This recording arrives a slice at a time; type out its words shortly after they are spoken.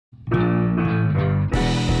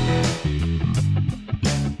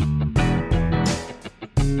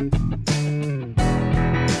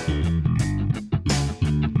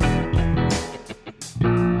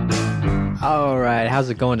how's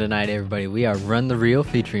it going tonight, everybody? We are Run the Reel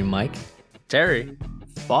featuring Mike, Terry,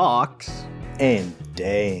 Fox, and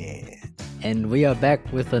Dan. and we are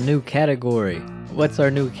back with a new category. What's our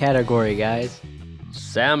new category, guys?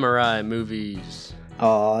 samurai movies.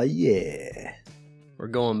 Aw, yeah. We're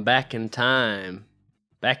going back in time.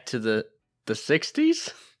 Back to the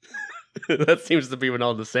 60s? That seems to be when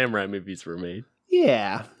all the samurai movies were made.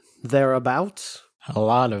 yeah, thereabouts. A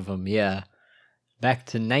lot of them, yeah. Back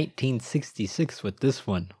to 1966 with this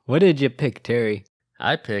one. What did you pick, Terry?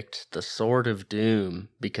 I picked The Sword of Doom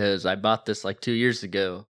because I bought this like 2 years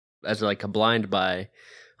ago as like a blind buy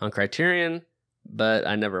on Criterion, but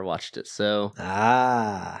I never watched it. So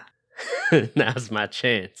now's my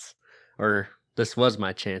chance. Or this was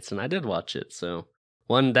my chance, and I did watch it. So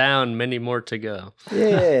one down, many more to go.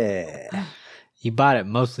 Yeah. You bought it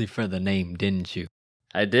mostly for the name, didn't you?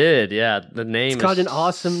 I did, yeah. The name It's got is an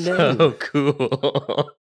awesome so name.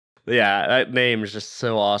 cool. Yeah, that name is just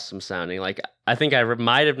so awesome sounding. Like, I think I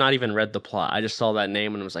might have not even read the plot. I just saw that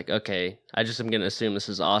name and was like, okay, I just am going to assume this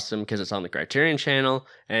is awesome because it's on the Criterion Channel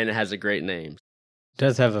and it has a great name. It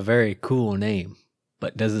does have a very cool name,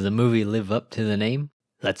 but does the movie live up to the name?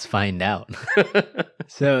 Let's find out.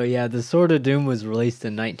 So, yeah, The Sword of Doom was released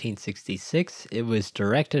in 1966. It was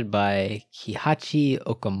directed by Kihachi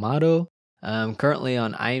Okamoto. Currently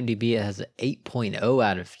on IMDb, it has an 8.0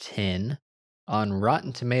 out of 10. On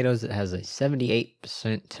Rotten Tomatoes, it has a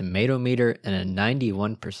 78% tomato meter and a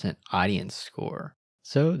 91% audience score.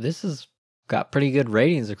 So this has got pretty good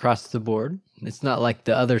ratings across the board. It's not like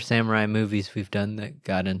the other samurai movies we've done that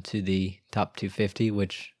got into the top 250,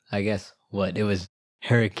 which I guess, it was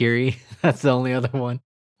Harakiri. That's the only other one.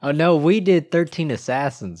 Oh no, we did 13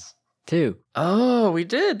 Assassins, too. Oh, we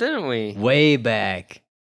did, didn't we? Way back.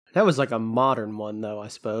 That was like a modern one, though, I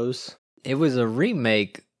suppose. It was a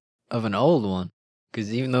remake of an old one,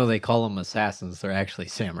 because even though they call them assassins, they're actually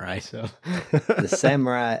samurai, so... The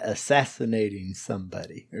samurai assassinating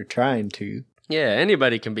somebody, or trying to. Yeah,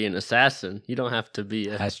 anybody can be an assassin. You don't have to be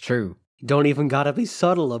a... That's true. Don't even gotta be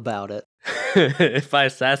subtle about it. If by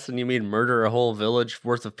assassin you mean murder a whole village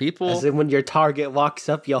worth of people? As in when your target walks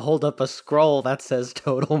up, you hold up a scroll that says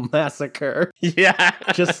total massacre. Yeah.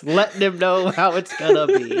 Just letting him know how it's gonna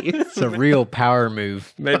be. It's a real power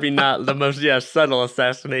move. Maybe not the most subtle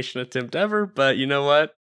assassination attempt ever, but you know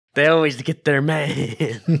what? They always get their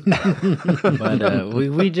man. But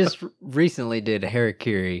we just recently did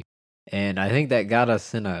Harakiri, and I think that got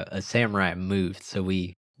us in a samurai mood, so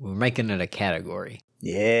we're making it a category.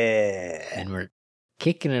 Yeah. And we're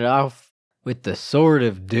kicking it off with The Sword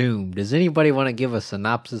of Doom. Does anybody want to give a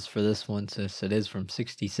synopsis for this one, since it is from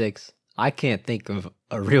 66? I can't think of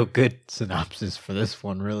a real good synopsis for this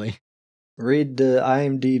one, really. Read the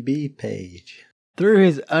IMDb page. Through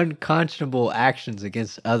his unconscionable actions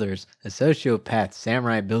against others, a sociopath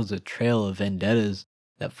samurai builds a trail of vendettas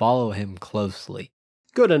that follow him closely.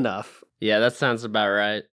 Good enough. Yeah, that sounds about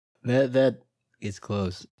right. That is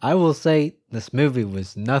close. I will say this movie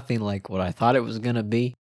was nothing like what I thought it was going to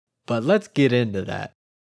be, but let's get into that.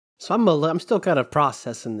 So I'm still kind of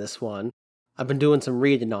processing this one. I've been doing some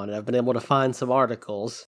reading on it. I've been able to find some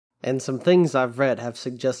articles, and some things I've read have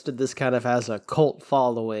suggested this kind of has a cult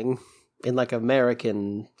following in like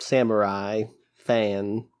American samurai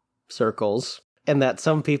fan circles, and that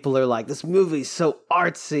some people are like, this movie's so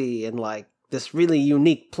artsy and like this really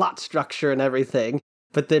unique plot structure and everything.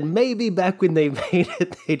 But then maybe back when they made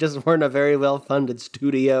it, they just weren't a very well-funded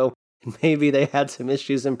studio. Maybe they had some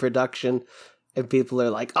issues in production, and people are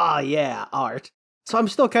like, oh yeah, art. So I'm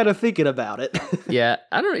still kind of thinking about it. Yeah,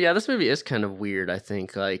 this movie is kind of weird, I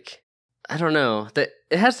think. Like, I don't know. It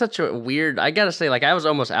has such a weird... I gotta say, like, I was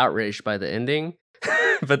almost outraged by the ending.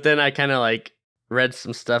 But then I kind of, like, read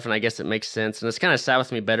some stuff, and I guess it makes sense. And it's kind of sat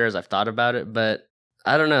with me better as I've thought about it, but...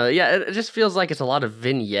 I don't know. Yeah, it just feels like it's a lot of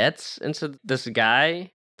vignettes into this guy.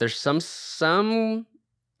 There's some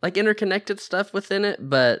like interconnected stuff within it,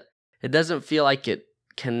 but it doesn't feel like it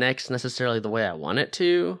connects necessarily the way I want it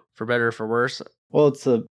to, for better or for worse. Well, it's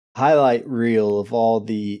a highlight reel of all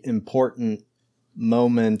the important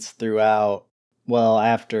moments throughout,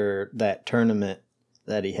 after that tournament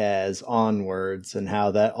that he has onwards, and how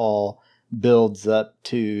that all builds up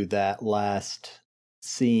to that last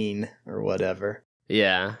scene or whatever.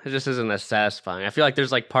 Yeah, it just isn't as satisfying. I feel like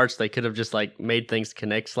there's like parts they could have just like made things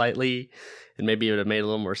connect slightly, and maybe it would have made a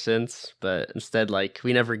little more sense. But instead, like,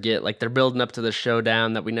 we never get, like, they're building up to the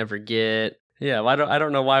showdown that we never get. Yeah, I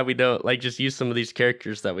don't know why we don't like just use some of these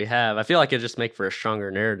characters that we have. I feel like it'd just make for a stronger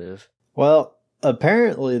narrative. Well,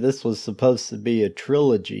 apparently this was supposed to be a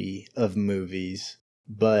trilogy of movies,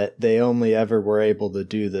 but they only ever were able to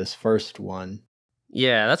do this first one.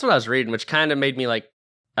 Yeah, that's what I was reading, which kind of made me like,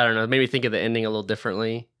 I don't know, made me think of the ending a little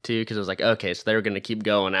differently too, because it was like, okay, so they were going to keep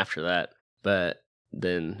going after that, but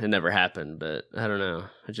then it never happened. But I don't know,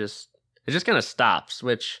 it just kind of stops,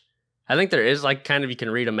 which I think there is like kind of you can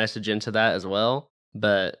read a message into that as well,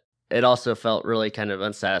 but it also felt really kind of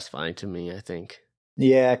unsatisfying to me, I think.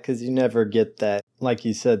 Yeah, because you never get that, like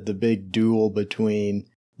you said, the big duel between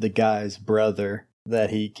the guy's brother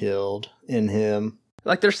that he killed and him.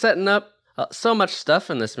 Like they're setting up so much stuff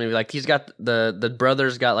in this movie. Like he's got the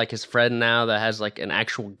brother's got like his friend now that has like an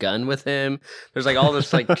actual gun with him. There's like all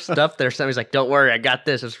this like stuff there. Somebody's like, "Don't worry, I got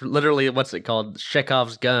this." It's literally what's it called,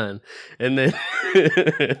 Chekhov's gun, and then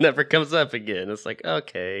it never comes up again. It's like,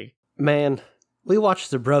 okay, Man, we watched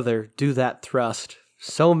the brother do that thrust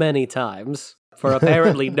so many times for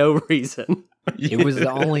apparently no reason. It was the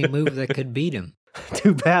only move that could beat him.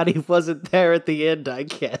 Too bad he wasn't there at the end, I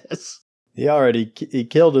guess. He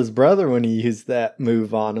killed his brother when he used that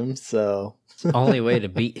move on him, so... Only way to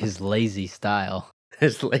beat his lazy style.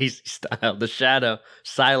 his lazy style, the shadow,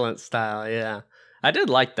 silent style. Yeah, I did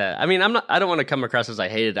like that. I mean, I don't want to come across as I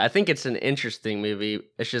hated it. I think it's an interesting movie.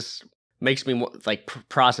 It's just makes me like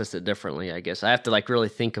process it differently, I guess. I have to like really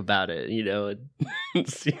think about it, and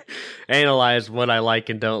see, analyze what I like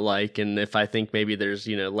and don't like, and if I think maybe there's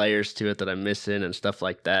layers to it that I'm missing and stuff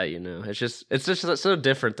like that. It's just so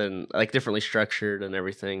different than like differently structured and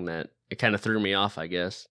everything that it kind of threw me off, I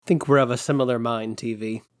guess. I think we're of a similar mind,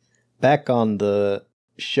 TV. Back on the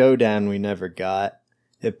showdown we never got,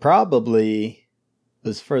 it probably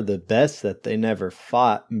was for the best that they never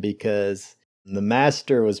fought, because the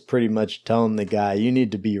master was pretty much telling the guy, you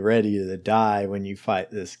need to be ready to die when you fight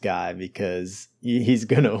this guy, because he's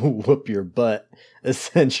going to whoop your butt,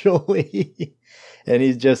 essentially. And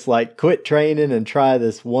he's just like, quit training and try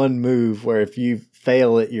this one move where if you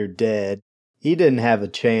fail it, you're dead. He didn't have a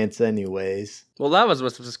chance anyways. Well, that was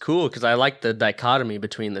what was cool, because I liked the dichotomy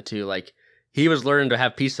between the two. Like, he was learning to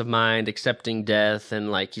have peace of mind, accepting death,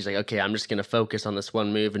 and like he's like, okay, I'm just going to focus on this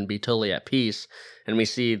one move and be totally at peace. And we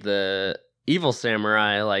see the evil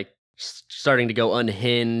samurai like starting to go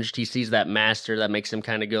unhinged. He sees that master that makes him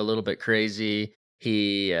kind of go a little bit crazy.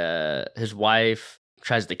 His wife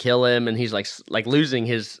tries to kill him, and he's like losing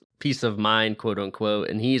his peace of mind, quote unquote,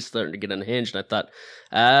 and he's starting to get unhinged. And I thought,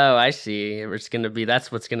 oh, I see.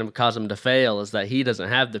 That's what's going to cause him to fail, is that he doesn't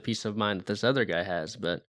have the peace of mind that this other guy has.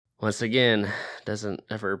 But once again, doesn't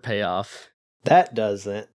ever pay off. That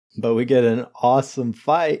doesn't. But we get an awesome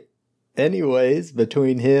fight anyways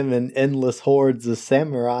between him and endless hordes of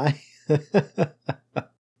samurai.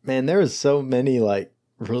 Man, there was so many like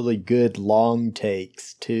really good long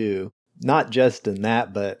takes too. Not just in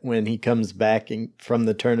that, but when he comes back from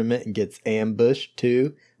the tournament and gets ambushed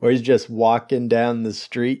too, where he's just walking down the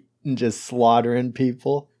street and just slaughtering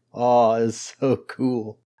people. Oh, it's so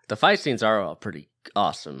cool. The fight scenes are all pretty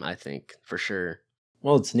awesome, I think, for sure.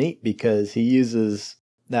 Well, it's neat because he uses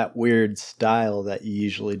that weird style that you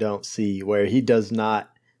usually don't see, where he does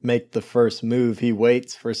not make the first move. He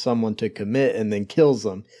waits for someone to commit and then kills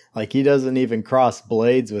them. Like, he doesn't even cross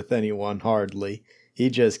blades with anyone hardly. He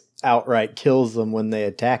just outright kills them when they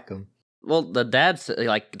attack him. Well, the dad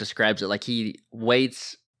like describes it like he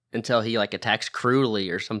waits until he like attacks cruelly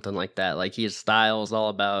or something like that. Like his style is all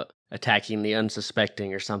about attacking the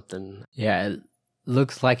unsuspecting or something. Yeah, it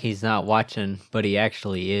looks like he's not watching, but he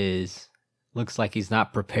actually is. Looks like he's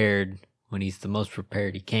not prepared when he's the most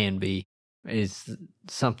prepared he can be. Is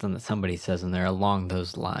something that somebody says in there along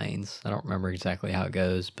those lines. I don't remember exactly how it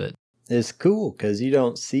goes, but it's cool because you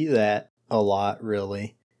don't see that a lot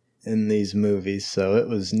really in these movies, so it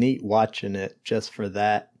was neat watching it just for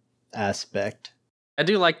that aspect. I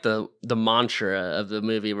do like the mantra of the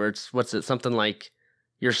movie where it's something like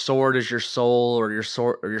your sword is your soul, or your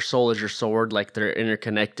soul is your sword, like they're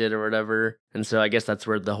interconnected or whatever. And so I guess that's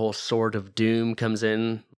where the whole sword of doom comes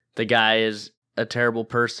in. The guy is a terrible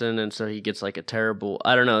person, and so he gets like a terrible,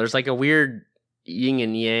 I don't know, there's like a weird yin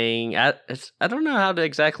and yang. I don't know how to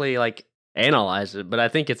exactly like analyze it, but I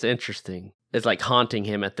think it's interesting. It's like haunting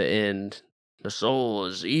him at the end. The soul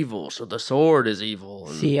is evil, so the sword is evil.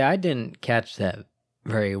 See, I didn't catch that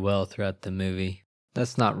very well throughout the movie.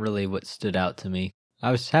 That's not really what stood out to me.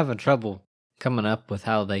 I was having trouble coming up with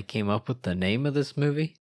how they came up with the name of this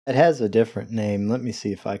movie. It has a different name. Let me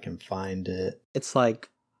see if I can find it. It's like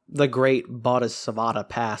The Great Bodhisattva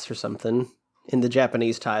Pass or something in the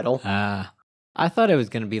Japanese title. I thought it was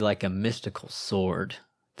going to be like a mystical sword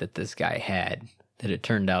that this guy had, that it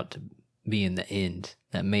turned out to be in the end,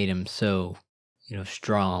 that made him so,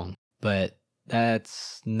 strong. But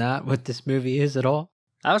that's not what this movie is at all.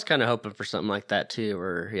 I was kind of hoping for something like that too,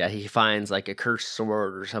 where yeah, he finds like a cursed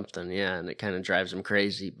sword or something, yeah, and it kind of drives him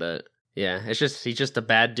crazy. But yeah, he's just a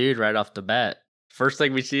bad dude right off the bat. First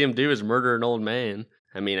thing we see him do is murder an old man.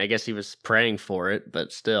 I mean, I guess he was praying for it,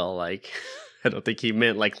 but still, like, I don't think he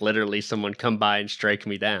meant like literally someone come by and strike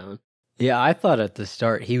me down. Yeah, I thought at the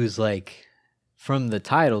start he was like, from the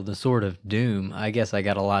title, The Sword of Doom, I guess I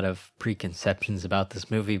got a lot of preconceptions about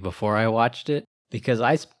this movie before I watched it, because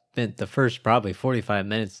I spent the first probably 45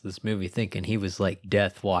 minutes of this movie thinking he was like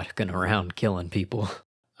death walking around killing people.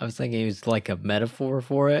 I was thinking he was like a metaphor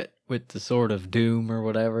for it with the Sword of Doom or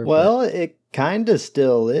whatever. Well, it kind of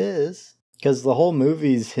still is, because the whole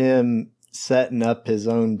movie's him setting up his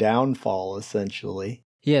own downfall, essentially.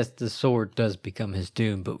 Yes, the sword does become his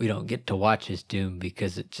doom, but we don't get to watch his doom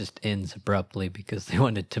because it just ends abruptly because they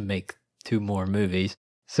wanted to make 2 more movies.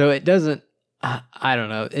 So it doesn't, I don't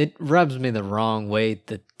know, it rubs me the wrong way,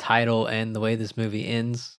 the title and the way this movie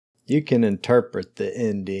ends. You can interpret the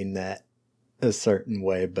ending that a certain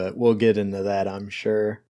way, but we'll get into that, I'm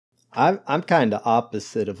sure. I'm kind of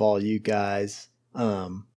opposite of all you guys.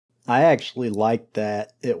 I actually liked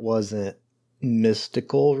that it wasn't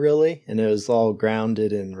mystical, really, and it was all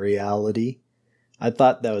grounded in reality. I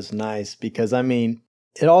thought that was nice because, I mean,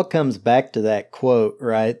 it all comes back to that quote,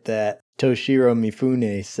 right, that Toshiro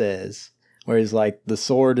Mifune says, where he's like, the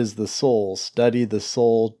sword is the soul, study the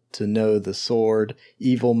soul to know the sword,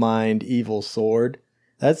 evil mind, evil sword.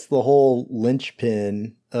 That's the whole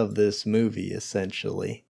linchpin of this movie,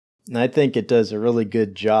 essentially. And I think it does a really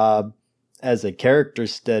good job as a character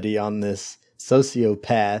study on this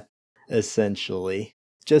sociopath, essentially.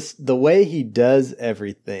 Just the way he does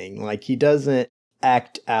everything. Like, he doesn't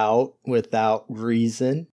act out without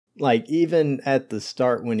reason. Like, even at the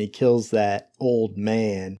start when he kills that old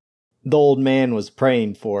man, the old man was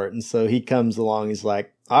praying for it. And so he comes along, he's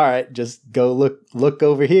like, all right, just go look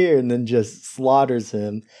over here, and then just slaughters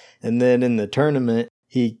him. And then in the tournament,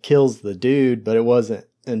 he kills the dude, but it wasn't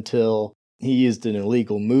until he used an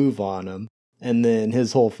illegal move on him. And then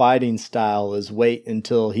his whole fighting style is wait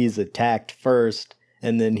until he's attacked first,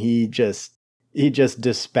 and then he just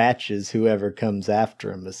dispatches whoever comes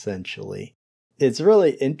after him, essentially. It's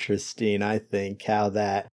really interesting, I think, how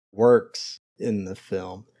that works in the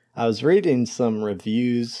film. I was reading some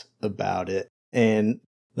reviews about it, and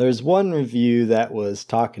there's one review that was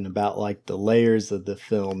talking about like the layers of the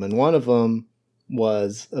film, and one of them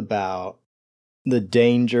was about the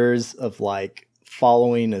dangers of like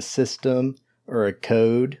following a system or a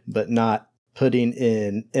code, but not putting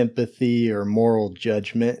in empathy or moral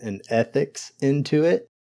judgment and ethics into it.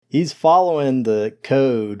 He's following the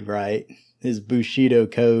code, right? His Bushido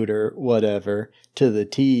code or whatever to the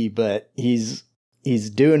T, but he's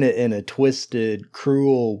doing it in a twisted,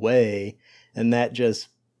 cruel way, and that just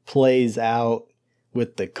plays out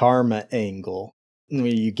with the karma angle, where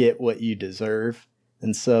you get what you deserve.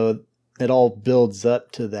 And so it all builds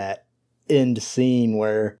up to that end scene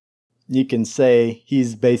where you can say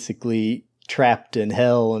he's basically trapped in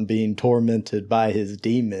hell and being tormented by his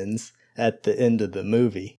demons at the end of the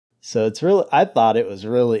movie. So I thought it was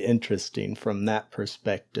really interesting from that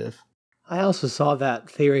perspective. I also saw that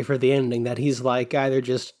theory for the ending, that he's like either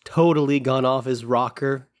just totally gone off his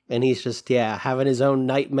rocker and he's just, having his own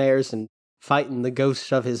nightmares and fighting the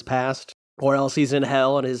ghosts of his past, or else he's in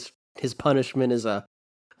hell and his punishment is a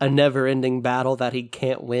never-ending battle that he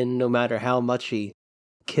can't win no matter how much he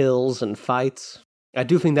kills and fights. I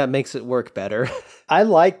do think that makes it work better. I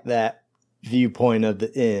like that viewpoint of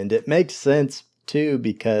the end. It makes sense, too,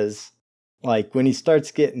 because like when he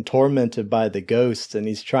starts getting tormented by the ghosts and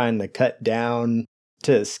he's trying to cut down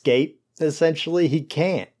to escape, essentially, he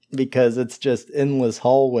can't, because it's just endless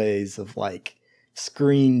hallways of like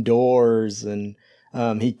screen doors, and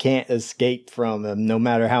he can't escape from them no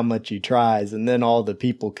matter how much he tries. And then all the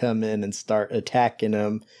people come in and start attacking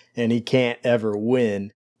him, and he can't ever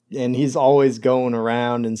win. And he's always going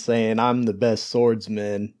around and saying, I'm the best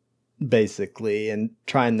swordsman, basically, and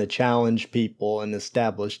trying to challenge people and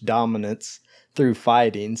establish dominance through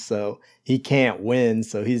fighting. So he can't win,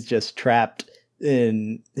 so he's just trapped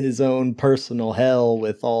in his own personal hell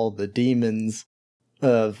with all the demons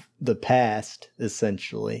of the past,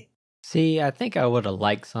 essentially. See, I think I would have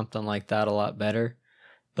liked something like that a lot better.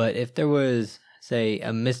 But if there was, say,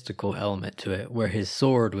 a mystical element to it, where his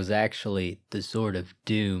sword was actually the Sword of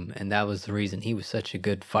Doom, and that was the reason he was such a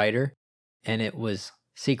good fighter, and it was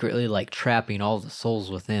secretly like trapping all the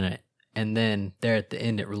souls within it, and then there at the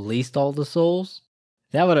end it released all the souls,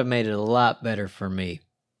 that would have made it a lot better for me.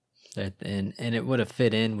 And it would have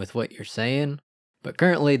fit in with what you're saying, but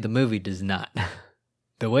currently the movie does not.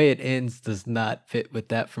 The way it ends does not fit with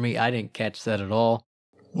that for me. I didn't catch that at all.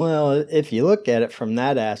 Well, if you look at it from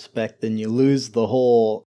that aspect, then you lose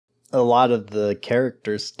a lot of the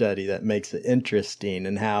character study that makes it interesting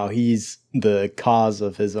and how he's the cause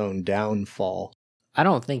of his own downfall. I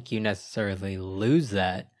don't think you necessarily lose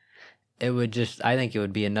that. I think it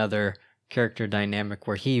would be another character dynamic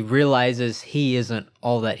where he realizes he isn't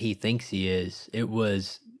all that he thinks he is. It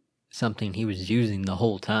was something he was using the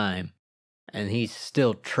whole time, and he's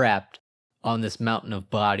still trapped on this mountain of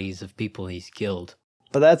bodies of people he's killed.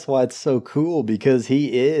 But that's why it's so cool, because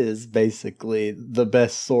he is basically the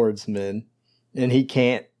best swordsman, and he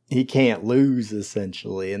can't lose,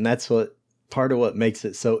 essentially, and that's part of what makes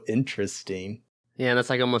it so interesting. Yeah, and that's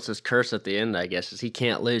like almost his curse at the end, I guess, is he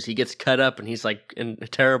can't lose. He gets cut up and he's like in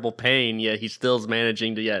terrible pain, yet he still's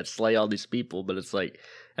managing to slay all these people. But it's like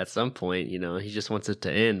at some point, he just wants it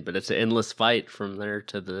to end. But it's an endless fight from there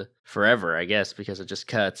to the forever, I guess, because it just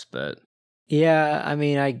cuts. But yeah, I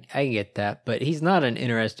mean, I get that, but he's not an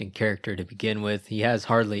interesting character to begin with. He has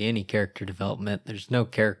hardly any character development. There's no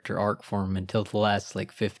character arc for him until the last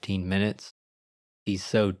 15 minutes. He's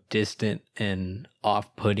so distant and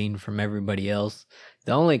off-putting from everybody else.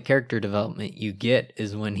 The only character development you get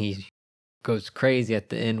is when he goes crazy at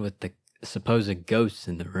the end with the supposed ghosts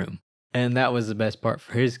in the room. And that was the best part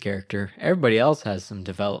for his character. Everybody else has some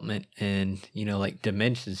development and,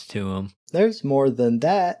 dimensions to him. There's more than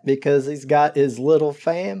that, because he's got his little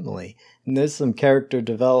family. And there's some character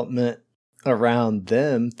development around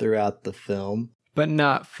them throughout the film. But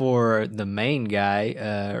not for the main guy,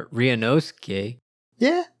 Ryunosuke.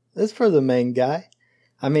 Yeah, that's for the main guy.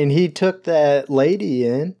 I mean, he took that lady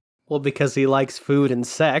in. Well, because he likes food and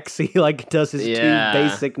sex, he does his two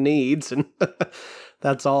basic needs, and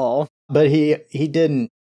that's all. But he didn't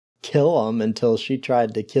kill him until she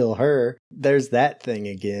tried to kill her. There's that thing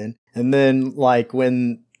again. And then,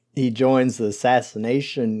 when he joins the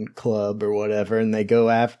assassination club or whatever, and they go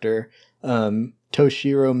after Toshiro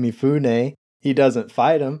Mifune, he doesn't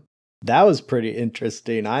fight him. That was pretty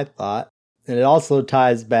interesting, I thought. And it also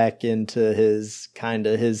ties back into his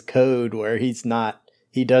code where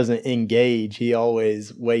he doesn't engage. He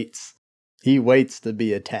always waits. He waits to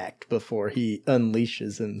be attacked before he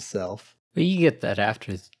unleashes himself. But you get that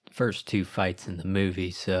after the first two fights in the movie,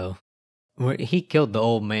 so he killed the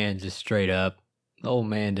old man just straight up. The old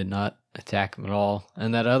man did not attack him at all.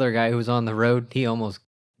 And that other guy who was on the road, he almost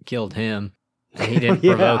killed him. And he didn't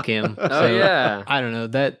provoke him. Oh, yeah. I don't know.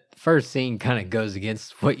 That first scene kind of goes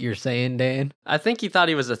against what you're saying, Dan. I think he thought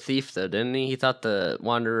he was a thief, though, didn't he? He thought the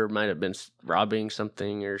Wanderer might have been robbing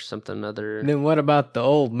something or something other. And then what about the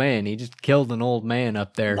old man? He just killed an old man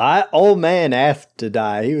up there. That old man asked to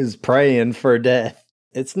die. He was praying for death.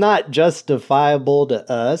 It's not justifiable to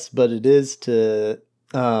us, but it is to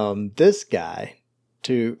this guy.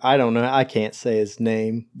 I don't know, I can't say his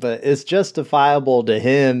name, but it's justifiable to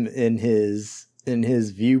him in his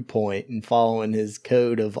viewpoint and following his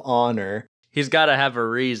code of honor. He's got to have a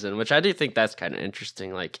reason, which I do think that's kind of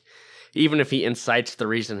interesting. Even if he incites the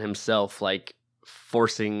reason himself,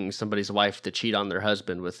 forcing somebody's wife to cheat on their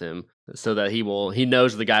husband with him so that he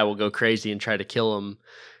knows the guy will go crazy and try to kill him,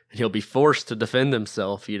 and he'll be forced to defend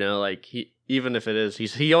himself, even if it is,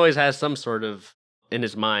 he always has some sort of, in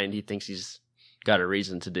his mind, he thinks he's got a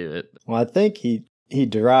reason to do it. Well, I think he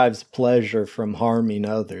derives pleasure from harming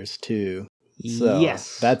others too. So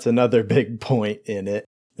yes, that's another big point in it.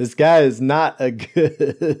 This guy is not a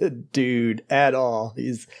good dude at all.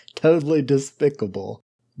 He's totally despicable,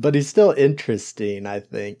 but he's still interesting, I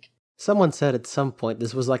think. Someone said at some point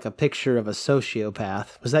this was like a picture of a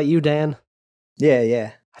sociopath. Was that you, Dan?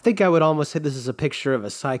 Yeah. I think I would almost say this is a picture of a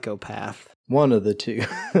psychopath. One of the two.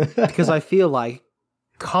 Because I feel like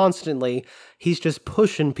constantly he's just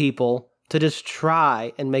pushing people to just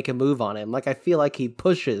try and make a move on him. I feel like he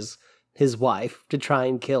pushes his wife to try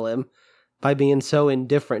and kill him by being so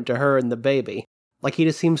indifferent to her and the baby. He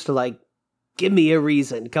just seems to give me a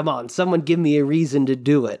reason. Come on, someone give me a reason to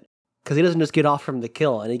do it. Because he doesn't just get off from the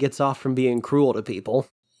kill, and he gets off from being cruel to people.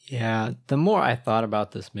 Yeah, the more I thought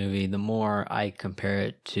about this movie, the more I compare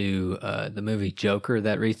it to the movie Joker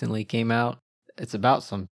that recently came out. It's about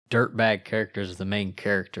some dirtbag characters as the main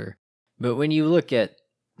character. But when you look at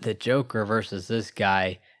the Joker versus this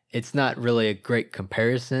guy, it's not really a great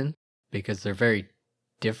comparison because they're very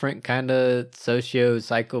different kind of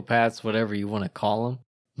psychopaths, whatever you want to call them.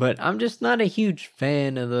 But I'm just not a huge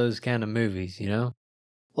fan of those kind of movies,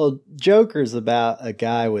 Well, Joker's about a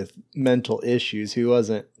guy with mental issues who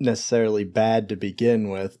wasn't necessarily bad to begin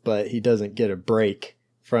with, but he doesn't get a break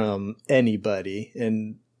from anybody,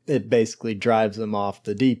 and it basically drives him off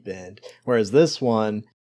the deep end. Whereas this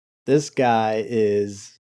guy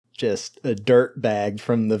is just a dirtbag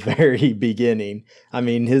from the very beginning. I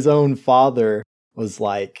mean, his own father was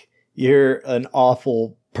like, "You're an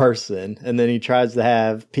awful person," and then he tries to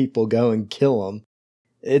have people go and kill him.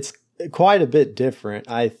 It's quite a bit different,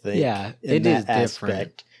 I think. Yeah, in it that is different.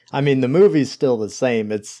 aspect. I mean, the movie's still the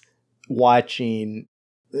same. It's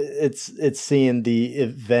seeing the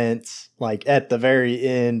events like at the very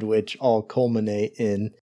end, which all culminate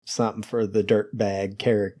in something for the dirtbag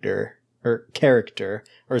character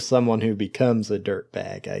or someone who becomes a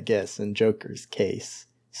dirtbag, I guess, in Joker's case.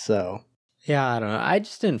 So Yeah, I don't know. I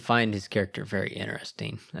just didn't find his character very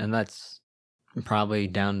interesting, and that's probably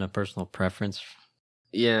down to personal preference.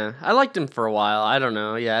 Yeah, I liked him for a while. I don't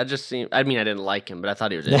know. Yeah, it just seemed. I mean, I didn't like him, but I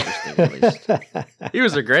thought he was interesting at least. He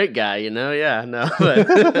was a great guy, you know. Yeah, no, but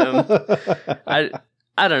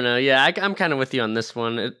I don't know. Yeah, I'm kind of with you on this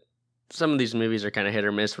one. Some of these movies are kind of hit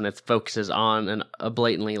or miss when it focuses on a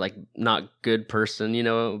blatantly like not good person, you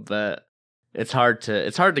know. But it's hard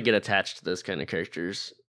to get attached to those kind of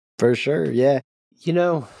characters. For sure, yeah. You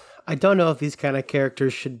know, I don't know if these kind of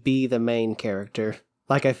characters should be the main character.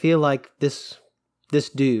 Like, I feel like this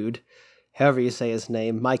dude, however you say his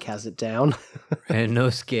name, Mike has it down.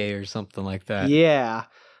 Ranosuke or something like that. Yeah.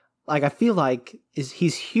 Like, I feel like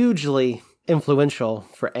he's hugely influential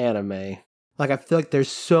for anime. Like, I feel like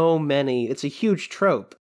there's so many, it's a huge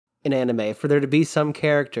trope in anime for there to be some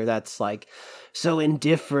character that's like so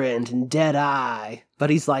indifferent and dead eye,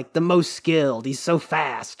 but he's like the most skilled, he's so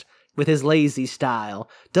fast with his lazy style,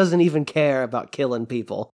 doesn't even care about killing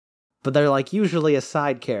people. But they're like usually a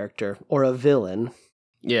side character or a villain.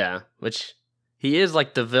 Yeah, which he is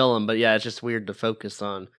like the villain, but yeah, it's just weird to focus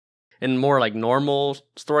on. In more like normal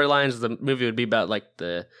storylines, the movie would be about like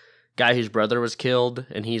the guy whose brother was killed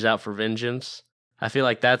and he's out for vengeance. I feel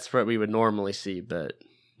like that's what we would normally see, but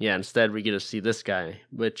yeah, instead we get to see this guy,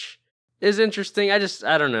 which is interesting. I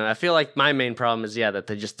don't know. I feel like my main problem is, that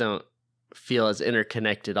they just don't feel as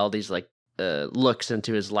interconnected, all these like looks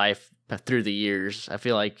into his life through the years. I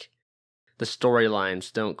feel like the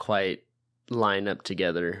storylines don't quite line up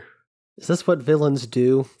together. Is this what villains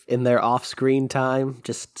do in their off-screen time?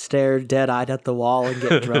 Just stare dead-eyed at the wall and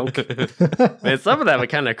get drunk? Man, some of that would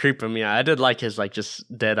kind of creep me out. I did like his like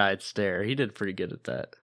just dead-eyed stare. He did pretty good at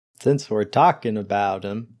that. Since we're talking about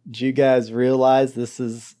him, did you guys realize this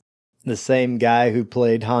is the same guy who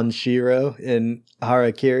played Hanshiro in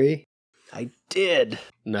Harakiri? I did.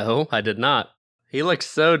 No, I did not. He looks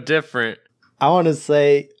so different. I want to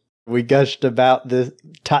say we gushed about the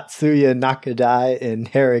Tatsuya Nakadai in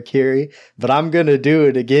Harakiri, but I'm going to do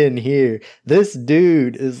it again here. This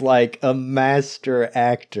dude is like a master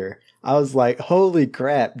actor. I was like, holy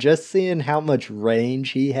crap, just seeing how much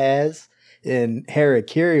range he has in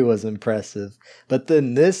Harakiri was impressive. But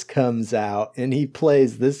then this comes out and he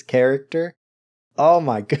plays this character. Oh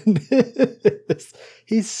my goodness.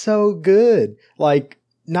 He's so good. Like,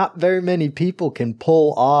 not very many people can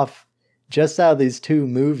pull off, just out of these two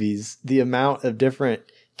movies, the amount of different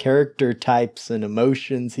character types and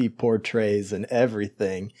emotions he portrays and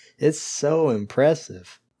everything. It's so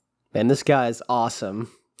impressive. Man, this guy is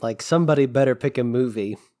awesome. Like, somebody better pick a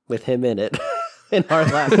movie with him in it in our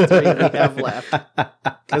last three we have left.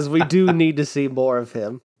 Because we do need to see more of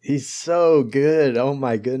him. He's so good. Oh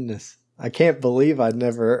my goodness. I can't believe I'd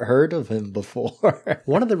never heard of him before.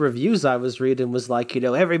 One of the reviews I was reading was like,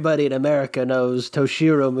 everybody in America knows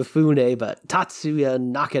Toshiro Mifune, but Tatsuya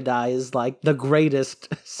Nakadai is like the greatest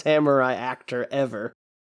samurai actor ever.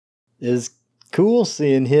 It's cool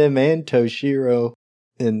seeing him and Toshiro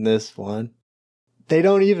in this one. They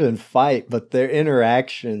don't even fight, but their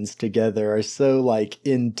interactions together are so like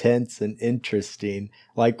intense and interesting.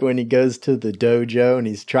 Like when he goes to the dojo and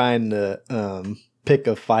he's trying to pick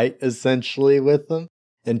a fight essentially with them,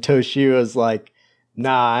 and Toshiro's like,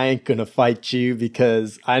 nah, I ain't gonna fight you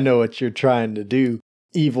because I know what you're trying to do.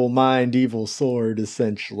 Evil mind, evil sword,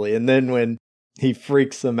 essentially. And then when he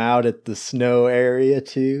freaks him out at the snow area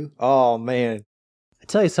too, oh man. I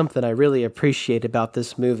tell you something I really appreciate about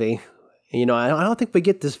this movie. I don't think we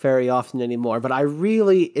get this very often anymore, but I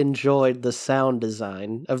really enjoyed the sound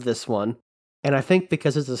design of this one. And I think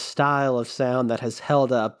because it's a style of sound that has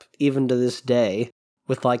held up even to this day,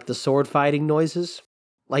 with like the sword fighting noises.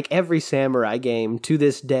 Like every samurai game to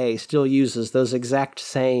this day still uses those exact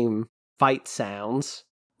same fight sounds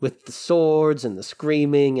with the swords and the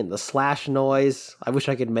screaming and the slash noise. I wish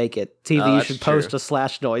I could make it. TV, you should post a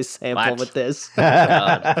slash noise sample with this.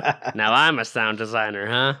 God. Now I'm a sound designer,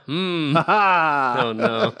 huh? Oh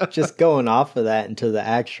no. Just going off of that into the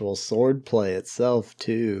actual sword play itself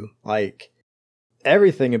too. Like,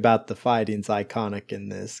 everything about the fighting's iconic in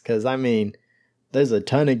this. Because, I mean, there's a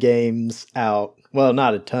ton of games out. Well,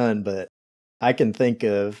 not a ton, but I can think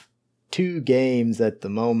of 2 games at the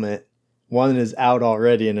moment. One is out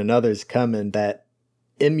already and another's coming that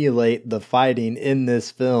emulate the fighting in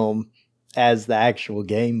this film as the actual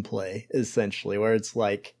gameplay, essentially, where it's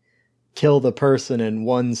like kill the person in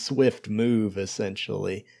one swift move,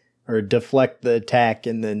 essentially, or deflect the attack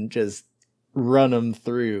and then just run them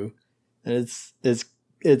through. And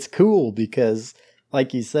it's cool because,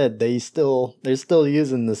 like you said, they're still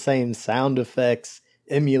using the same sound effects,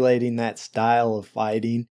 emulating that style of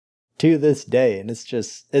fighting to this day, and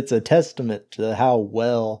it's a testament to how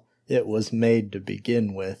well it was made to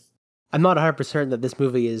begin with. I'm not 100% certain that this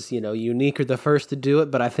movie is, unique or the first to do it,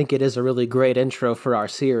 but I think it is a really great intro for our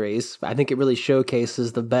series. I think it really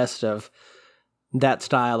showcases the best of that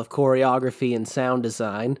style of choreography and sound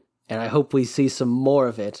design, and I hope we see some more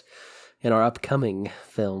of it in our upcoming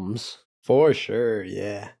films. For sure,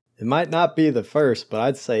 yeah. It might not be the first, but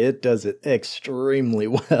I'd say it does it extremely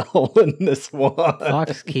well in this one.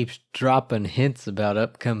 Fox keeps dropping hints about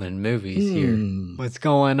upcoming movies here. What's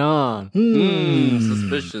going on?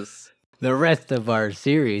 Suspicious. The rest of our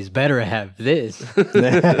series better have this.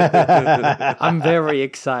 I'm very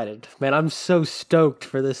excited. Man, I'm so stoked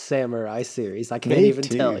for this samurai series. I can't even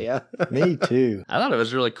tell you. Me too. I thought it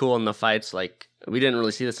was really cool in the fights. Like, we didn't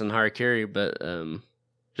really see this in Harakiri, but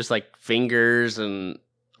just like fingers and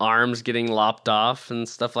arms getting lopped off and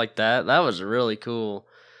stuff like that. That was really cool.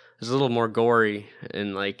 It was a little more gory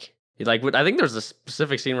and like I think there's a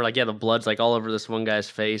specific scene where the blood's like all over this one guy's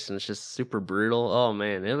face and it's just super brutal. Oh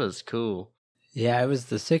man, it was cool. Yeah, it was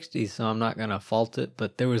the 60s, so I'm not going to fault it,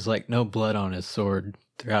 but there was no blood on his sword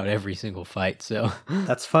throughout every single fight, so.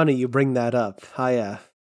 That's funny you bring that up.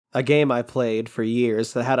 A game I played for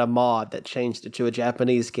years that had a mod that changed it to a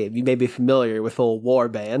Japanese game. You may be familiar with old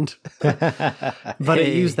Warband. But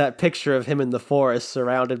it used that picture of him in the forest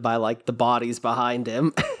surrounded by the bodies behind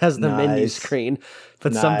him as the menu screen.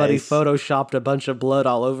 But somebody photoshopped a bunch of blood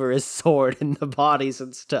all over his sword and the bodies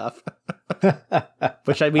and stuff.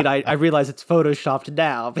 Which, I realize it's photoshopped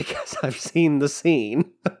now because I've seen the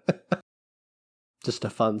scene. Just a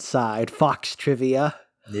fun side. Fox trivia.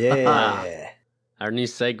 Yeah. Our new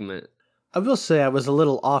segment. I will say I was a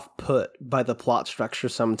little off-put by the plot structure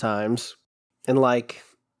sometimes. And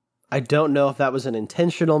I don't know if that was an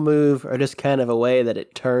intentional move or just kind of a way that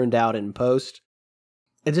it turned out in post.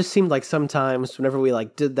 It just seemed like sometimes whenever we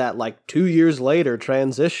did that 2 years later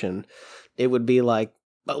transition, it would be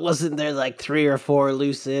but wasn't there 3 or 4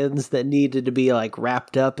 loose ends that needed to be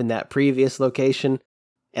wrapped up in that previous location?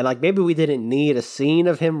 And maybe we didn't need a scene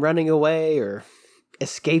of him running away or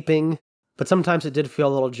escaping. But sometimes it did feel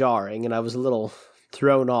a little jarring, and I was a little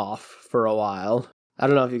thrown off for a while. I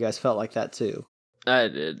don't know if you guys felt like that too. I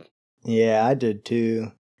did. Yeah, I did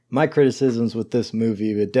too. My criticisms with this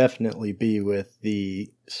movie would definitely be with the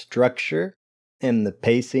structure and the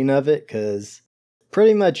pacing of it, because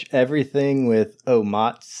pretty much everything with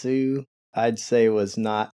Omatsu, I'd say, was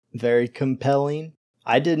not very compelling.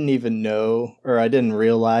 I didn't even know, or I didn't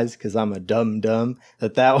realize, because I'm a dum-dum,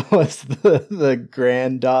 that was the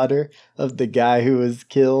granddaughter of the guy who was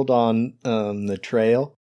killed on the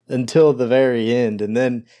trail until the very end. And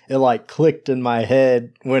then it clicked in my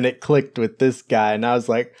head when it clicked with this guy, and I was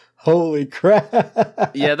like, holy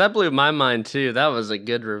crap. Yeah, that blew my mind too. That was a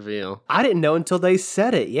good reveal. I didn't know until they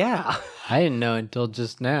said it, yeah. I didn't know until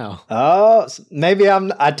just now. Oh, maybe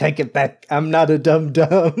I take it back. I'm not a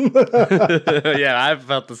dum-dum. Yeah, I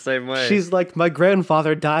felt the same way. She's like, my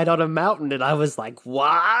grandfather died on a mountain, and I was like,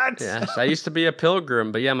 what? Yes, I used to be a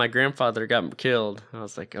pilgrim, but yeah, my grandfather got killed. I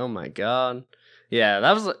was like, oh my god. Yeah,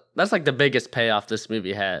 that's the biggest payoff this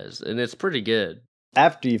movie has, and it's pretty good.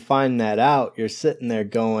 After you find that out, you're sitting there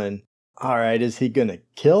going, all right, is he going to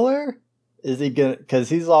kill her? Is he going to,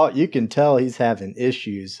 because you can tell he's having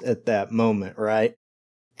issues at that moment, right?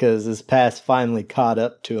 Because his past finally caught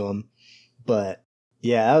up to him. But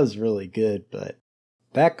yeah, that was really good. But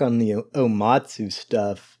back on the Omatsu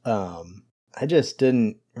stuff, I just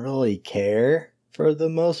didn't really care for the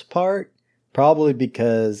most part. Probably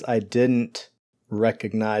because I didn't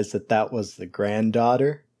recognize that was the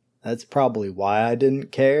granddaughter. That's probably why I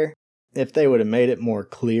didn't care. If they would have made it more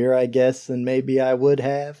clear, I guess, then maybe I would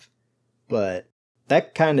have. But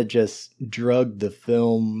that kind of just drugged the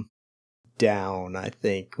film down, I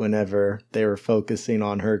think, whenever they were focusing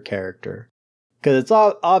on her character. Because it's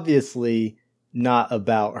obviously not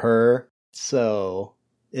about her, so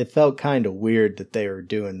it felt kind of weird that they were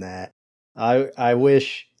doing that. I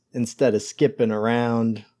wish, instead of skipping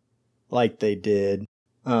around like they did,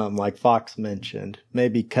 like Fox mentioned,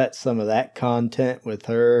 maybe cut some of that content with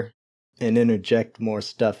her and interject more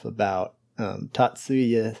stuff about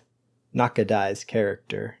Tatsuya Nakadai's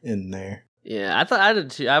character in there. Yeah, I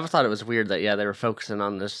did too. I thought it was weird that they were focusing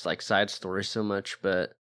on this like side story so much,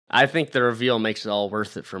 but I think the reveal makes it all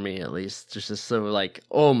worth it for me at least. Just so like,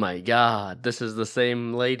 oh my god, this is the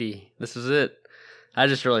same lady. This is it. I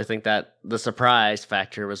just really think that the surprise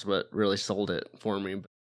factor was what really sold it for me.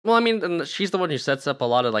 Well, I mean, and she's the one who sets up a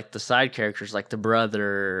lot of like the side characters, like the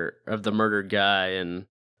brother of the murdered guy and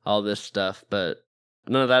all this stuff, but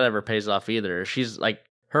none of that ever pays off either. She's like,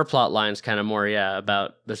 her plot line's kind of more,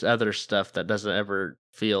 about this other stuff that doesn't ever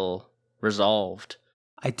feel resolved.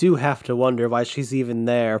 I do have to wonder why she's even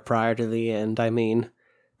there prior to the end. I mean,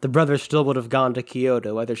 the brother still would have gone to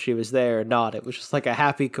Kyoto whether she was there or not. It was just like a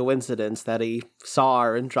happy coincidence that he saw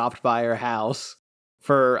her and dropped by her house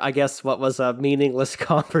for, I guess, what was a meaningless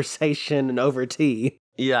conversation and over tea.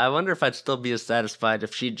 Yeah, I wonder if I'd still be as satisfied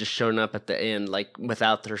if she'd just shown up at the end, like,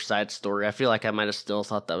 without her side story. I feel like I might have still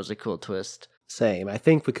thought that was a cool twist. Same. I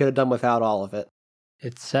think we could have done without all of it.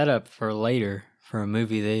 It's set up for later, for a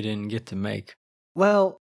movie they didn't get to make.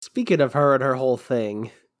 Well, speaking of her and her whole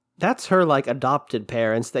thing, that's her, like, adopted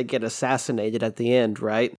parents that get assassinated at the end,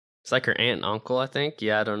 right? It's like her aunt and uncle, I think?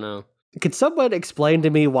 Yeah, I don't know. Could someone explain to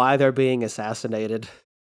me why they're being assassinated?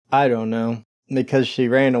 I don't know. Because she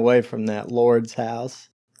ran away from that lord's house.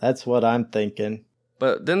 That's what I'm thinking.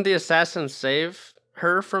 But didn't the assassin save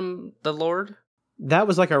her from the lord? That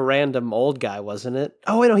was like a random old guy, wasn't it?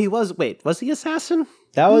 Oh, wait, no, he was. Wait, was he assassin?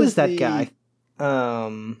 That Who was is that guy?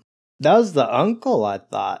 That was the uncle, I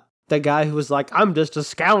thought. The guy who was like, I'm just a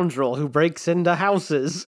scoundrel who breaks into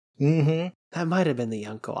houses. Mm-hmm. That might have been the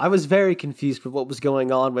uncle. I was very confused with what was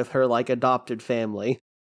going on with her, like, adopted family.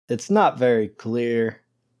 It's not very clear.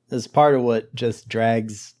 It's part of what just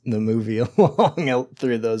drags the movie along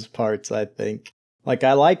through those parts, I think. Like,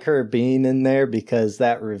 I like her being in there because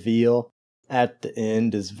that reveal at the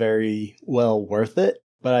end is very well worth it.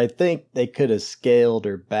 But I think they could have scaled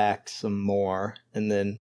her back some more and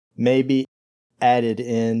then maybe added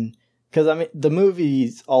in. Because, I mean, the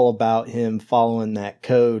movie's all about him following that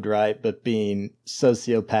code, right? But being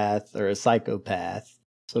sociopath or a psychopath.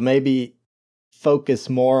 So maybe focus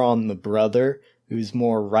more on the brother who's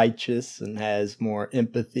more righteous and has more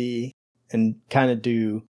empathy and kind of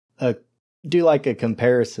do like a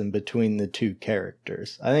comparison between the two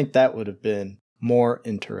characters. I think that would have been more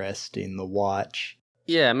interesting to watch.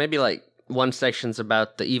 Yeah, maybe like one section's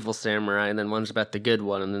about the evil samurai and then one's about the good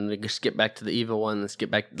one, and then they just skip back to the evil one and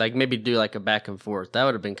skip back, like maybe do like a back and forth. That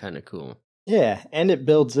would have been kind of cool. Yeah, and it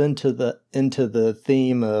builds into the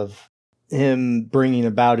theme of him bringing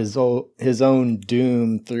about his own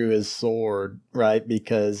doom through his sword, right?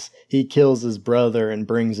 Because he kills his brother and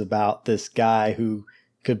brings about this guy who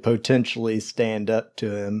could potentially stand up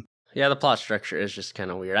to him. Yeah, the plot structure is just kind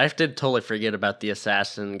of weird. I did totally forget about the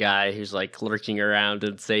assassin guy who's like lurking around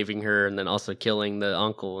and saving her and then also killing the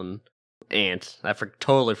uncle and aunt. That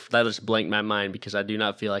just blanked my mind because I do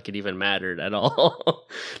not feel like it even mattered at all.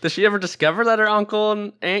 Does she ever discover that her uncle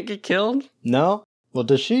and aunt get killed? No? Well,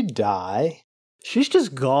 does she die? She's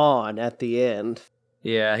just gone at the end.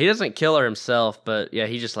 Yeah, he doesn't kill her himself, but yeah,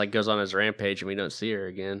 he just like goes on his rampage and we don't see her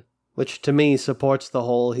again. Which to me supports the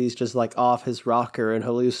whole he's just like off his rocker and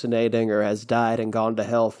hallucinating or has died and gone to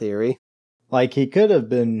hell theory. Like he could have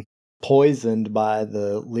been poisoned by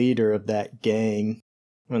the leader of that gang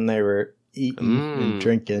when they were eating and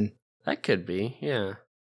drinking. That could be, yeah.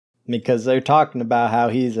 Because they're talking about how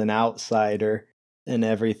he's an outsider and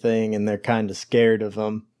everything, and they're kind of scared of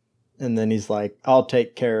him. And then he's like, I'll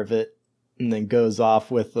take care of it, and then goes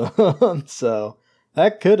off with them. So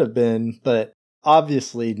that could have been, but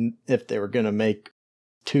obviously if they were going to make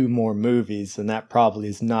 2 more movies, then that probably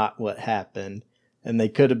is not what happened. And they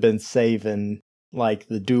could have been saving like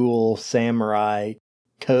the dual samurai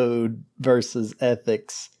code versus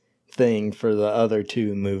ethics thing for the other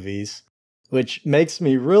 2 movies. Which makes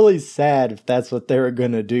me really sad if that's what they were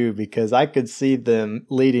going to do, because I could see them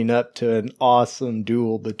leading up to an awesome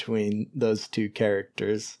duel between those 2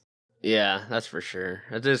 characters. Yeah, that's for sure.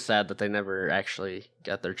 It is sad that they never actually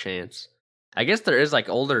got their chance. I guess there is like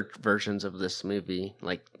older versions of this movie.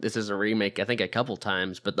 Like this is a remake, I think a couple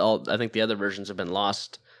times, but I think the other versions have been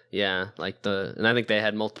lost. Yeah, and I think they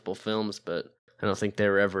had multiple films, but I don't think they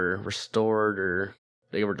were ever restored or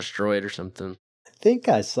they were destroyed or something. I think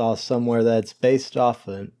I saw somewhere that's based off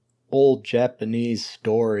an old Japanese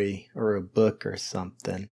story or a book or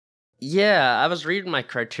something. Yeah, I was reading my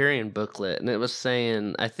Criterion booklet and it was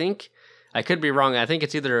saying, I think, I could be wrong, I think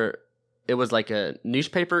it was like a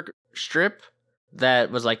newspaper strip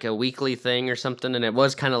that was like a weekly thing or something, and it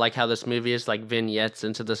was kind of like how this movie is, like vignettes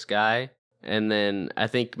into the sky. And then I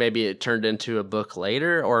think maybe it turned into a book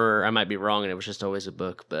later, or I might be wrong and it was just always a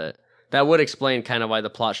book, but that would explain kind of why the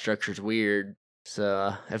plot structure is weird.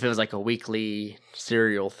 So if it was like a weekly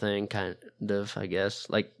serial thing, kind of, I guess,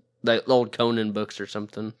 like the old Conan books or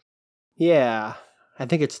something. Yeah, I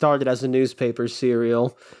think it started as a newspaper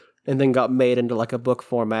serial and then got made into like a book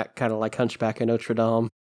format, kind of like Hunchback of Notre Dame.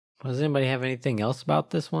 Does anybody have anything else about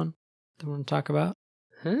this one they want to talk about?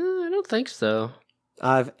 I don't think so.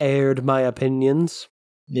 I've aired my opinions.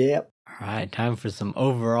 Yep. All right, time for some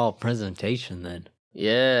overall presentation then.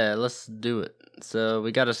 Yeah, let's do it. So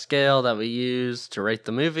we got a scale that we use to rate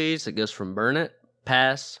the movies. It goes from burn it,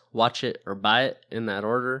 pass, watch it, or buy it in that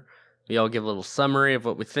order. We all give a little summary of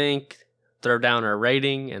what we think, throw down our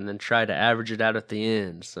rating, and then try to average it out at the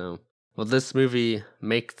end. So will this movie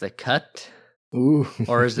make the cut? Ooh.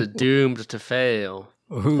 Or is it doomed to fail?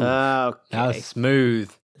 Ooh, that Okay. was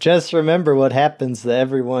smooth. Just remember what happens to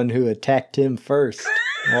everyone who attacked him first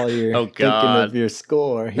while you're Oh, thinking God. of your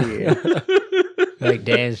score here. Like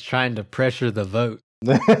Dan's trying to pressure the vote.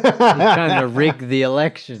 He's trying to rig the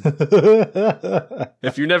election.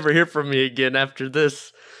 If you never hear from me again after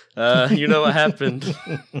this, you know what happened.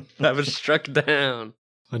 I was struck down.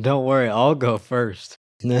 Well, don't worry, I'll go first.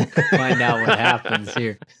 Find out what happens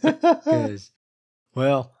here. 'Cause,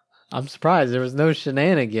 well, I'm surprised there was no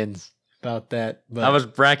shenanigans about that. But I was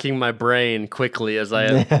racking my brain quickly as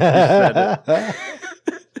I said it.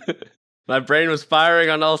 My brain was firing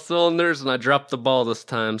on all cylinders, and I dropped the ball this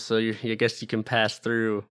time. So I guess you can pass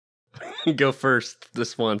through. Go first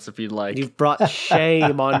this once if you'd like. You've brought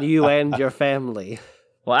shame on you and your family.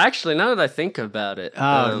 Well, actually, now that I think about it,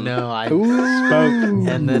 oh no, I Ooh. spoke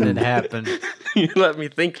and then it happened. you let me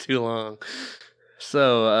think too long.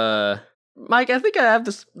 So, Mike, I think I have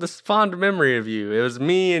this fond memory of you. It was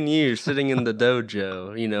me and you sitting in the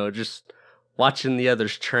dojo, just watching the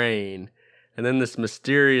others train. And then this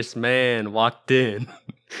mysterious man walked in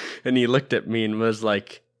and he looked at me and was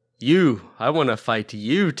like, I want to fight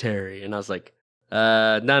you, Terry. And I was like,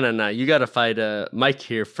 no. You got to fight Mike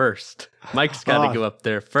here first. Mike's got to go up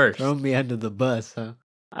there first. Throw me under the bus, huh?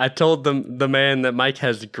 I told the man that Mike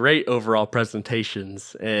has great overall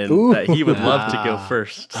presentations and Ooh. that he would love to go Ah.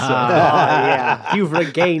 first. So. Oh, yeah. You've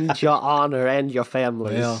regained your honor and your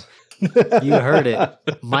families. Well, you heard it.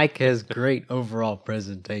 Mike has great overall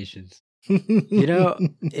presentations.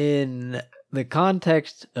 In the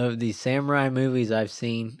context of the samurai movies I've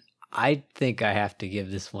seen, I think I have to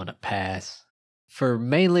give this one a pass. For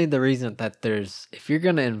mainly the reason that if you're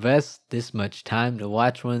going to invest this much time to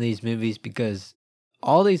watch one of these movies, because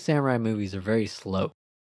all these samurai movies are very slow.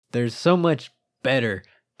 There's so much better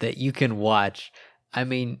that you can watch. I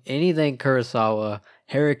mean, anything Kurosawa,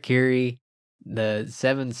 Harakiri, the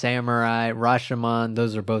Seven Samurai, Rashomon,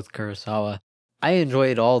 those are both Kurosawa. I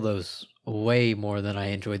enjoyed all those way more than I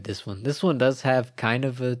enjoyed this one. This one does have kind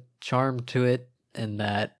of a charm to it in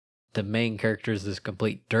that the main character is this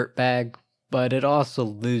complete dirtbag, but it also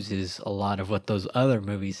loses a lot of what those other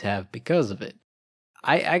movies have because of it.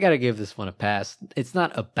 I gotta give this one a pass. It's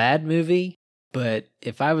not a bad movie, but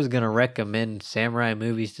if I was gonna recommend samurai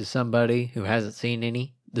movies to somebody who hasn't seen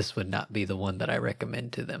any, this would not be the one that I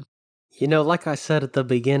recommend to them. Like I said at the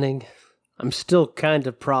beginning, I'm still kind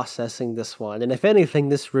of processing this one. And if anything,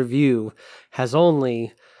 this review has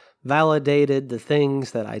only validated the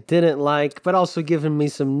things that I didn't like, but also given me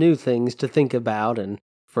some new things to think about and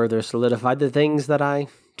further solidified the things that I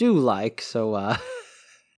do like. So, I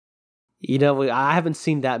haven't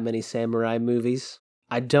seen that many samurai movies.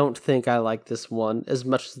 I don't think I like this one as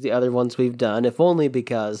much as the other ones we've done, if only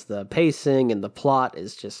because the pacing and the plot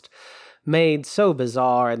is just made so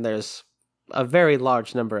bizarre, and there's a very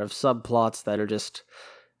large number of subplots that are just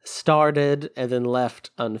started and then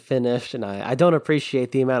left unfinished, and I don't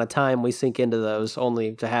appreciate the amount of time we sink into those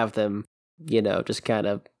only to have them, just kind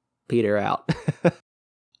of peter out.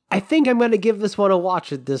 I think I'm going to give this one a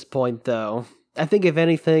watch at this point, though. I think, if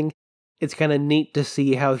anything, it's kind of neat to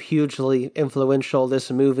see how hugely influential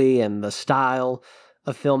this movie and the style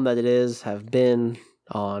of film that it is have been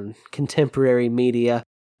on contemporary media.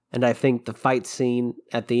 And I think the fight scene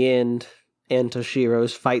at the end and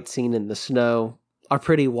Toshiro's fight scene in the snow are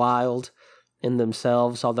pretty wild in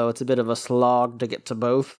themselves, although it's a bit of a slog to get to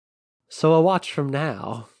both. So a watch from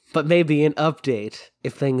now, but maybe an update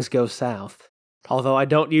if things go south. Although I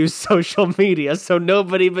don't use social media, so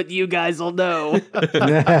nobody but you guys will know.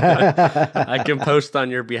 I can post on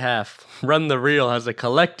your behalf. Run the Reel has a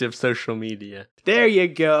collective social media. There you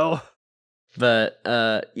go. But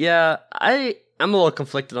yeah, I'm a little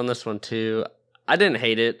conflicted on this one too. I didn't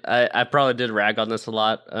hate it. I probably did rag on this a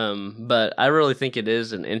lot, but I really think it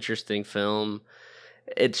is an interesting film.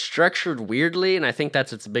 it's structured weirdly, and I think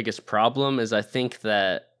that's its biggest problem. Is I think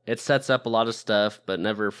that it sets up a lot of stuff but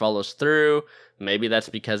never follows through. Maybe that's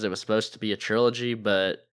because it was supposed to be a trilogy,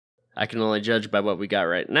 but I can only judge by what we got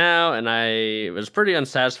right now, and I was pretty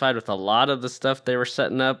unsatisfied with a lot of the stuff they were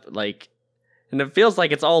setting up. Like, and it feels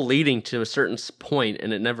like it's all leading to a certain point,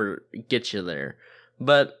 and it never gets you there.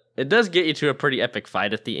 But it does get you to a pretty epic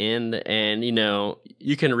fight at the end, and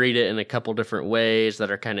you can read it in a couple different ways that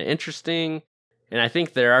are kind of interesting. And I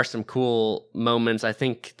think there are some cool moments. I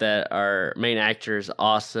think that our main actor is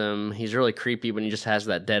awesome. He's really creepy when he just has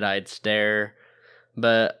that dead-eyed stare.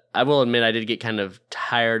 But I will admit I did get kind of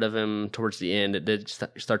tired of him towards the end. It did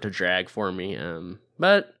start to drag for me.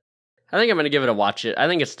 But I think I'm going to give it a watch it. I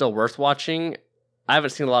think it's still worth watching. I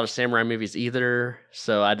haven't seen a lot of samurai movies either,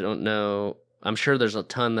 so I don't know. I'm sure there's a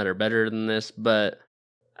ton that are better than this, but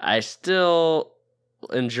I still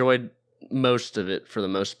enjoyed most of it for the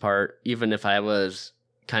most part, even if I was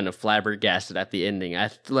kind of flabbergasted at the ending. I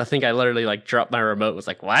think I literally dropped my remote, was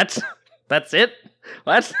like, what? That's it?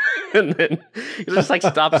 What? And then it just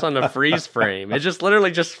stops on a freeze frame. It just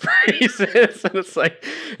literally just freezes. And it's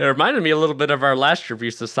it reminded me a little bit of our last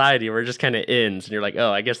review, Society, where it just kind of ends. And you're like,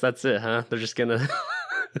 oh, I guess that's it, huh? They're just going to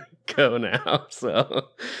go now. So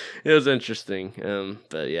it was interesting.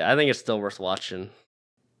 But yeah, I think it's still worth watching.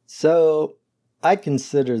 So I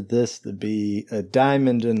consider this to be a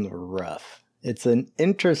diamond in the rough. It's an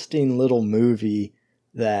interesting little movie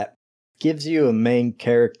that gives you a main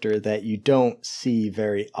character that you don't see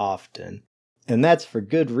very often. And that's for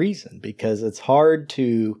good reason, because it's hard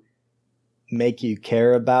to make you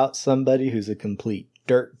care about somebody who's a complete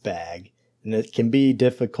dirtbag. And it can be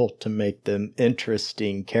difficult to make them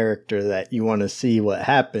interesting character that you want to see what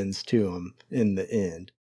happens to them in the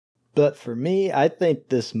end. But for me, I think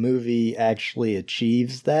this movie actually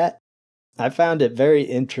achieves that. I found it very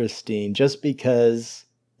interesting just because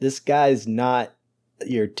this guy's not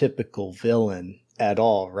your typical villain at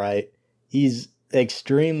all, right? He's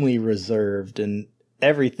extremely reserved in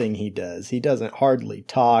everything he does. He doesn't hardly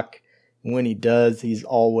talk. When he does, he's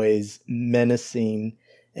always menacing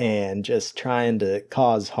and just trying to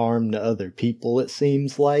cause harm to other people, it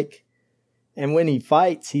seems like. And when he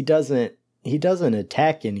fights, he doesn't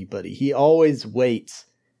attack anybody. He always waits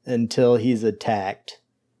until he's attacked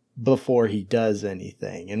before he does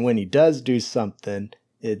anything. And when he does do something,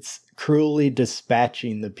 it's cruelly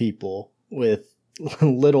dispatching the people with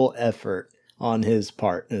little effort on his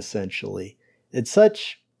part, essentially. It's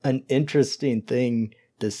such an interesting thing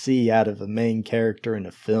to see out of a main character in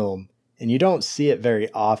a film, and you don't see it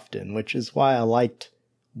very often, which is why I liked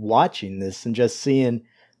watching this and just seeing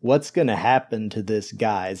what's going to happen to this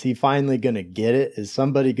guy. Is he finally going to get it? Is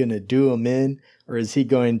somebody going to do him in? Or is he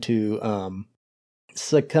going to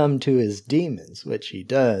succumb to his demons, which he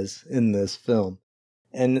does in this film?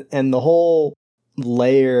 And the whole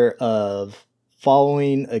layer of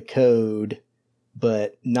following a code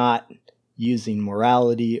but not using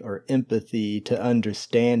morality or empathy to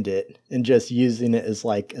understand it, and just using it as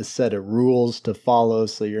a set of rules to follow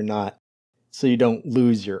so you don't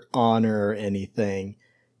lose your honor or anything,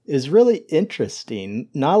 is really interesting.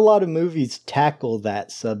 Not a lot of movies tackle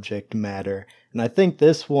that subject matter, and I think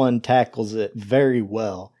this one tackles it very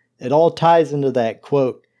well. It all ties into that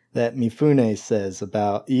quote that Mifune says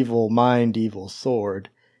about evil mind, evil sword.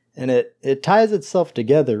 And it ties itself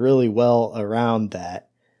together really well around that.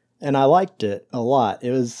 And I liked it a lot.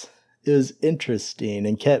 It was interesting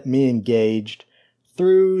and kept me engaged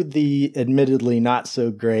through the admittedly not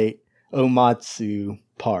so great Omatsu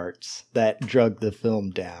parts that drug the film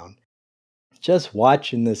down. Just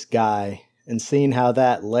watching this guy and seeing how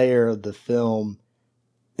that layer of the film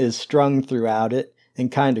is strung throughout it, and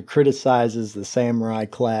kind of criticizes the samurai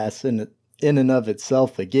class in and of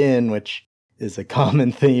itself again, which is a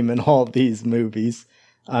common theme in all these movies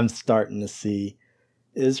I'm starting to see,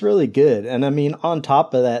 is really good. And I mean, on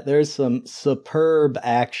top of that, there's some superb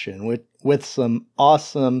action with some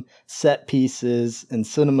awesome set pieces and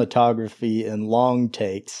cinematography and long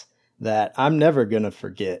takes that I'm never going to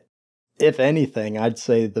forget. If anything, I'd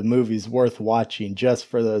say the movie's worth watching just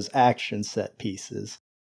for those action set pieces.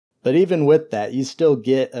 But even with that, you still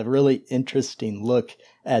get a really interesting look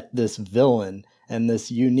at this villain and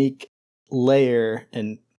this unique layer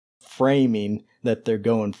and framing that they're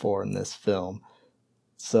going for in this film.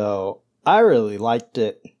 So I really liked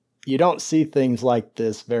it. You don't see things like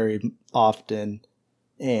this very often,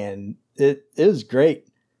 and it was great.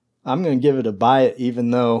 I'm going to give it a buy it,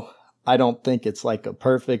 even though I don't think it's a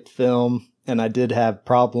perfect film, and I did have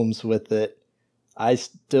problems with it. I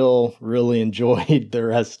still really enjoyed the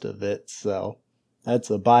rest of it, so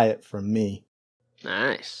that's a buy it from me.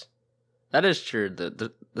 Nice. That is true.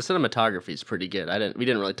 The cinematography is pretty good. We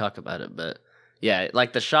didn't really talk about it, but yeah,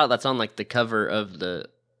 like the shot that's on like the cover of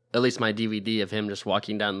at least my DVD of him just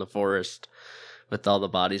walking down the forest with all the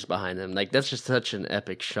bodies behind him. Like that's just such an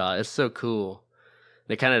epic shot. It's so cool.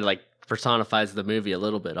 It kind of like personifies the movie a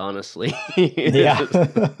little bit, honestly. Yeah.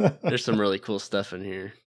 There's some really cool stuff in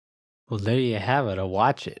here. Well, there you have it. A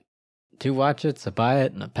watch it. 2 watch it's, a buy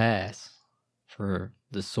it, and a pass for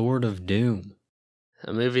The Sword of Doom.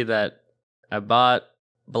 A movie that I bought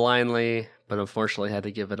blindly, but unfortunately had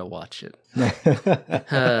to give it a watch it.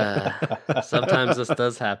 Sometimes this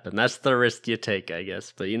does happen. That's the risk you take, I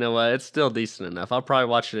guess. But you know what? It's still decent enough. I'll probably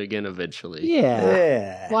watch it again eventually. Yeah.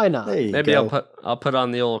 Yeah. Why not? There you Maybe go. I'll put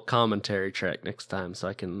on the old commentary track next time so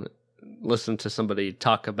I can listen to somebody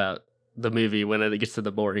talk about the movie when it gets to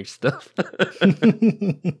the boring stuff. Now,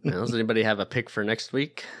 does anybody have a pick for next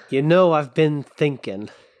week? You know, I've been thinking.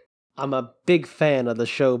 I'm a big fan of the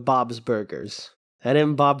show Bob's Burgers. And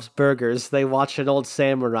in Bob's Burgers, they watch an old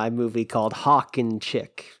samurai movie called Hawk and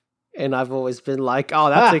Chick. And I've always been like, oh,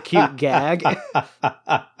 that's a cute gag.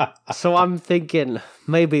 So I'm thinking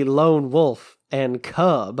maybe Lone Wolf and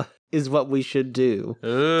Cub is what we should do.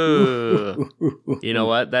 Ooh. You know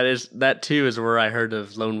what? That too is where I heard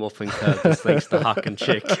of Lone Wolf and Cub. It's thanks to Hawk and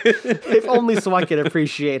Chick. If only so I could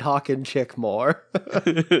appreciate Hawk and Chick more.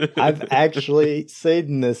 I've actually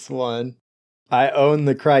seen this one. I own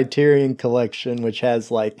the Criterion Collection, which has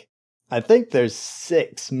I think there's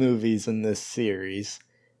 6 movies in this series.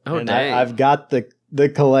 Oh, and dang. I've got the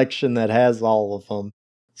collection that has all of them.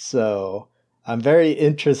 So I'm very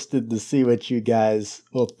interested to see what you guys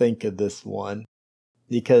will think of this one.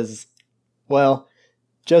 Because, well,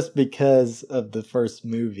 just because of the first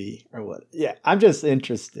movie or what. Yeah, I'm just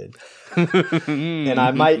interested. And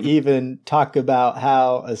I might even talk about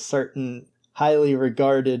how a certain highly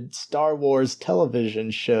regarded Star Wars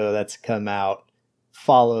television show that's come out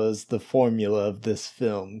follows the formula of this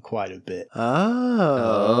film quite a bit.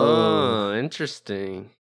 Oh,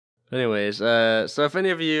 interesting. Anyways, so if any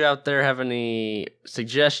of you out there have any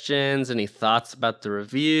suggestions, any thoughts about the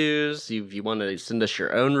reviews, if you want to send us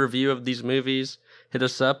your own review of these movies, hit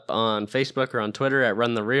us up on Facebook or on Twitter at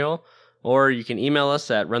Run the Reel, or you can email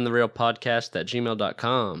us at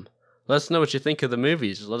runthereelpodcast@gmail.com. Let us know what you think of the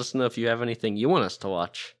movies. Let us know if you have anything you want us to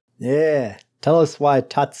watch. Yeah. Tell us why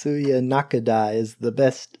Tatsuya Nakadai is the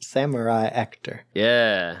best samurai actor.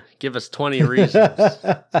 Yeah, give us 20 reasons.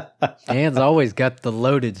 Dan's always got the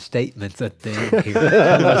loaded statements at the end here.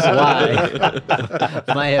 That's why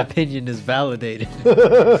my opinion is validated.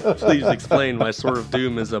 Please explain why Sword of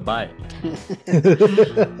Doom is a buy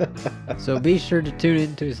it. So be sure to tune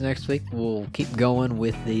in to us next week. We'll keep going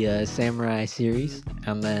with the Samurai series.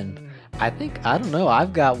 And then I don't know,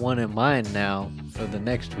 I've got one in mind now for the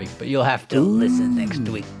next week. But you'll have to listen next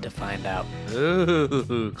week to find out.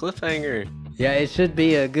 Ooh, cliffhanger. Yeah, it should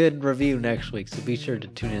be a good review next week. So be sure to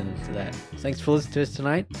tune in to that. Thanks for listening to us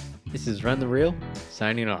tonight. This is Run the Reel,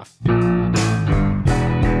 signing off.